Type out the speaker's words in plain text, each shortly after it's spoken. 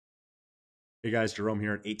Hey guys, Jerome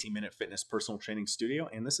here at 18-Minute Fitness Personal Training Studio,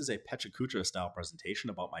 and this is a Pechakucha style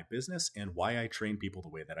presentation about my business and why I train people the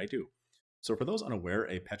way that I do. So for those unaware,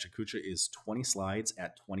 a Pechakucha is 20 slides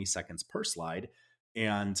at 20 seconds per slide,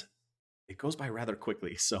 and it goes by rather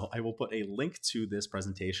quickly. So I will put a link to this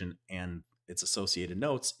presentation and its associated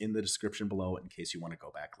notes in the description below in case you want to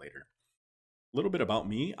go back later. A little bit about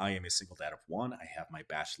me. I am a single dad of one. I have my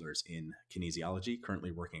bachelor's in kinesiology,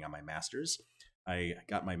 currently working on my master's. I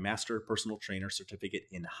got my master personal trainer certificate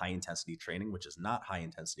in high intensity training, which is not high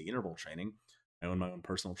intensity interval training. I own my own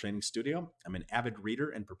personal training studio. I'm an avid reader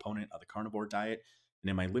and proponent of the carnivore diet. And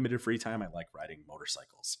in my limited free time, I like riding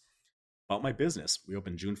motorcycles. About my business, we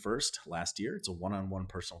opened June 1st last year. It's a one-on-one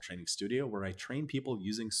personal training studio where I train people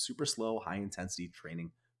using super slow, high intensity training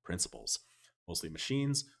principles. Mostly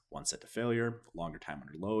machines, one set to failure, longer time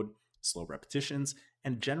under load, slow repetitions,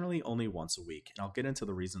 and generally only once a week. And I'll get into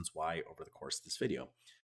the reasons why over the course of this video.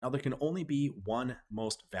 Now, there can only be one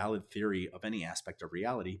most valid theory of any aspect of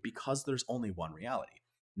reality because there's only one reality.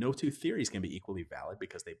 No two theories can be equally valid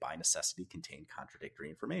because they by necessity contain contradictory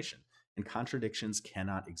information, and contradictions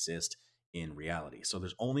cannot exist in reality. So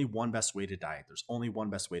there's only one best way to diet, there's only one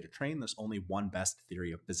best way to train, there's only one best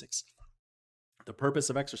theory of physics. The purpose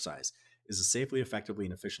of exercise is to safely, effectively,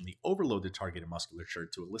 and efficiently overload the targeted musculature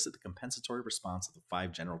to elicit the compensatory response of the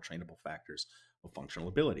 5 general trainable factors of functional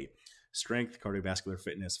ability: strength, cardiovascular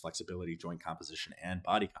fitness, flexibility, joint composition, and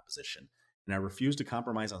body composition. And I refuse to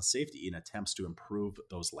compromise on safety in attempts to improve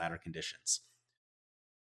those latter conditions.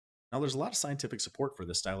 Now, there's a lot of scientific support for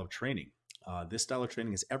this style of training. This style of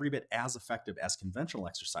training is every bit as effective as conventional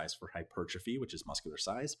exercise for hypertrophy, which is muscular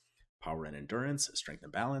size, power and endurance, strength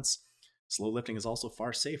and balance. Slow lifting is also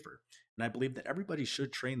far safer. And I believe that everybody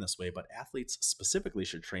should train this way, but athletes specifically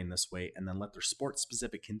should train this way and then let their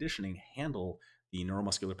sport-specific conditioning handle the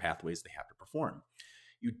neuromuscular pathways they have to perform.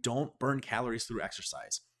 You don't burn calories through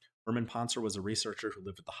exercise. Herman Poncer was a researcher who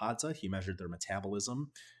lived with the Hadza. He measured their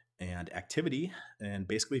metabolism and activity and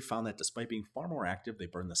basically found that despite being far more active, they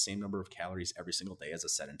burn the same number of calories every single day as a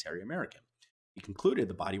sedentary American. He concluded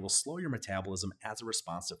the body will slow your metabolism as a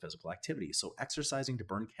response to physical activity, so exercising to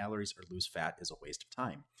burn calories or lose fat is a waste of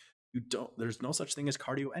time. There's no such thing as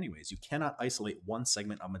cardio anyways. You cannot isolate one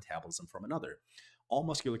segment of metabolism from another. All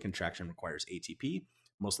muscular contraction requires ATP.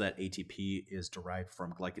 Most of that ATP is derived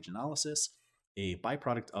from glycogenolysis. A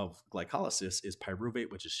byproduct of glycolysis is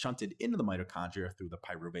pyruvate, which is shunted into the mitochondria through the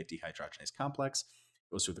pyruvate dehydrogenase complex.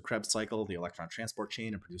 It goes through the Krebs cycle, the electron transport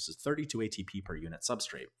chain, and produces 32 ATP per unit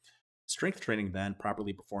substrate. Strength training, then,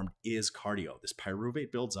 properly performed, is cardio. This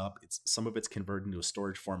pyruvate builds up. Some of it's converted into a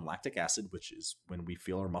storage form, lactic acid, which is when we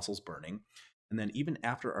feel our muscles burning. And then even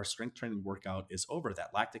after our strength training workout is over,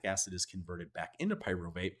 that lactic acid is converted back into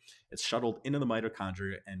pyruvate. It's shuttled into the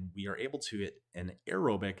mitochondria, and we are able to get an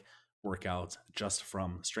aerobic workout just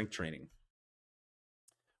from strength training.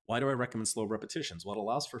 Why do I recommend slow repetitions? Well, it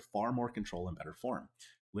allows for far more control and better form.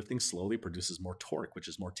 Lifting slowly produces more torque, which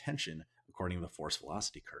is more tension, according to the force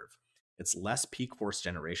velocity curve. It's less peak force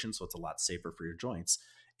generation, so it's a lot safer for your joints.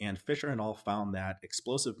 And Fisher and all found that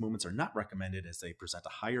explosive movements are not recommended as they present a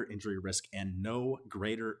higher injury risk and no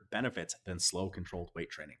greater benefit than slow controlled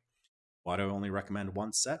weight training. Why do I only recommend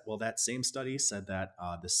one set? Well, that same study said that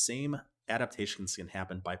the same adaptations can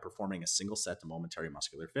happen by performing a single set to momentary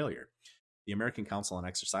muscular failure. The American Council on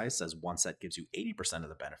Exercise says one set gives you 80% of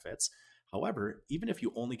the benefits. However, even if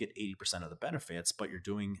you only get 80% of the benefits, but you're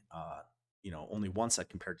doing only one set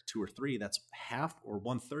compared to 2 or 3, that's half or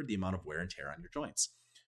 1/3 the amount of wear and tear on your joints.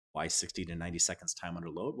 Why 60 to 90 seconds time under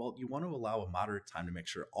load? Well, you want to allow a moderate time to make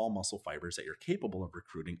sure all muscle fibers that you're capable of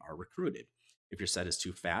recruiting are recruited. If your set is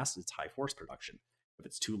too fast, it's high force production. If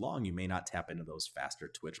it's too long, you may not tap into those faster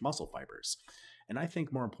twitch muscle fibers. And I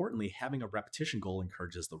think more importantly, having a repetition goal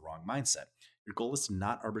encourages the wrong mindset. Your goal is to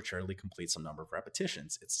not arbitrarily complete some number of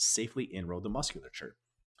repetitions. It's to safely inroad the musculature.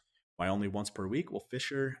 Why only once per week? Well,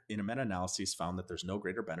 Fisher, in a meta-analysis, found that there's no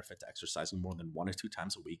greater benefit to exercising more than 1 or 2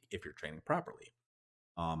 times a week if you're training properly.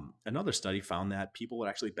 Another study found that people would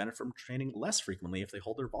actually benefit from training less frequently if they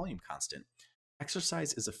hold their volume constant.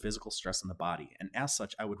 Exercise is a physical stress on the body, and as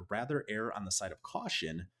such, I would rather err on the side of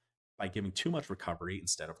caution by giving too much recovery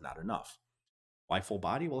instead of not enough. Why full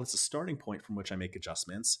body? Well, it's a starting point from which I make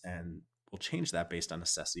adjustments, and will change that based on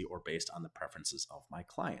necessity or based on the preferences of my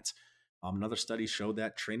client. Another study showed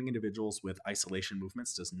that training individuals with isolation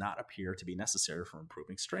movements does not appear to be necessary for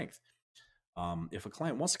improving strength. If a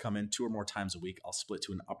client wants to come in 2 or more times a week, I'll split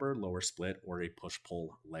to an upper-lower split or a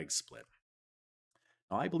push-pull leg split.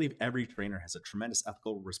 Now, I believe every trainer has a tremendous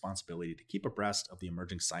ethical responsibility to keep abreast of the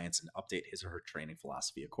emerging science and update his or her training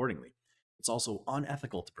philosophy accordingly. It's also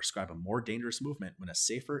unethical to prescribe a more dangerous movement when a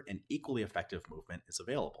safer and equally effective movement is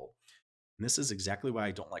available. And this is exactly why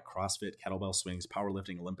I don't like CrossFit, kettlebell swings,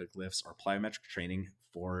 powerlifting, Olympic lifts, or plyometric training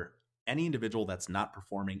for any individual that's not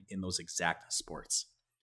performing in those exact sports.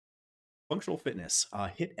 Functional fitness.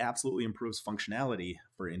 HIIT absolutely improves functionality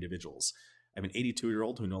for individuals. I have an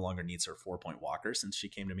 82-year-old who no longer needs her 4-point walker since she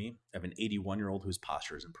came to me. I have an 81-year-old whose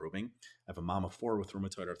posture is improving. I have a mom of 4 with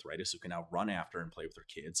rheumatoid arthritis who can now run after and play with her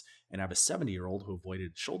kids. And I have a 70-year-old who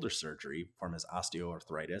avoided shoulder surgery from his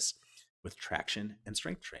osteoarthritis with traction and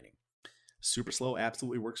strength training. Super Slow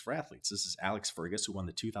absolutely works for athletes. This is Alex Fergus, who won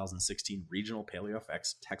the 2016 Regional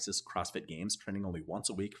PaleoFX Texas CrossFit Games, training only once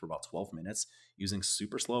a week for about 12 minutes using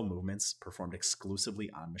super slow movements performed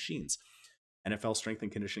exclusively on machines. NFL strength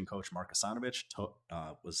and conditioning coach Mark Asanovich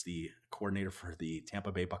was the coordinator for the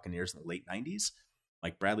Tampa Bay Buccaneers in the late 90s.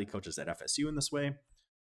 Mike Bradley coaches at FSU in this way.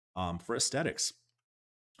 For aesthetics,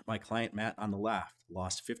 my client Matt on the left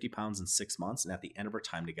lost 50 pounds in 6 months, and at the end of our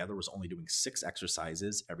time together was only doing 6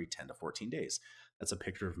 exercises every 10 to 14 days. That's a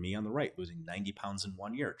picture of me on the right, losing 90 pounds in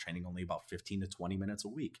 1 year, training only about 15 to 20 minutes a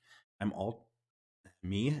week.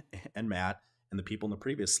 Me and Matt and the people in the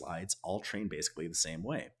previous slides all train basically the same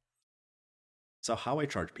way. So how I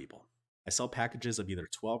charge people. I sell packages of either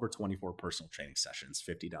 12 or 24 personal training sessions,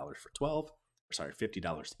 $50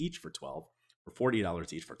 each for 12, or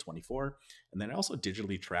 $40 each for 24. And then I also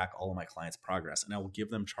digitally track all of my clients' progress, and I will give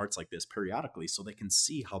them charts like this periodically so they can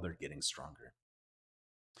see how they're getting stronger.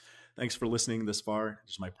 Thanks for listening this far.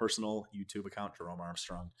 There's my personal YouTube account, Jerome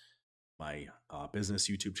Armstrong, my business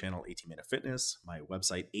YouTube channel, 18-Minute Fitness, my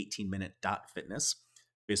website, 18minute.fitness,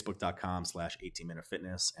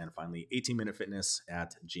 facebook.com/18minutefitness, and finally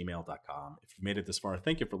 18minutefitness@gmail.com. If you've made it this far,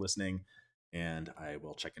 thank you for listening, and I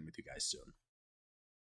will check in with you guys soon.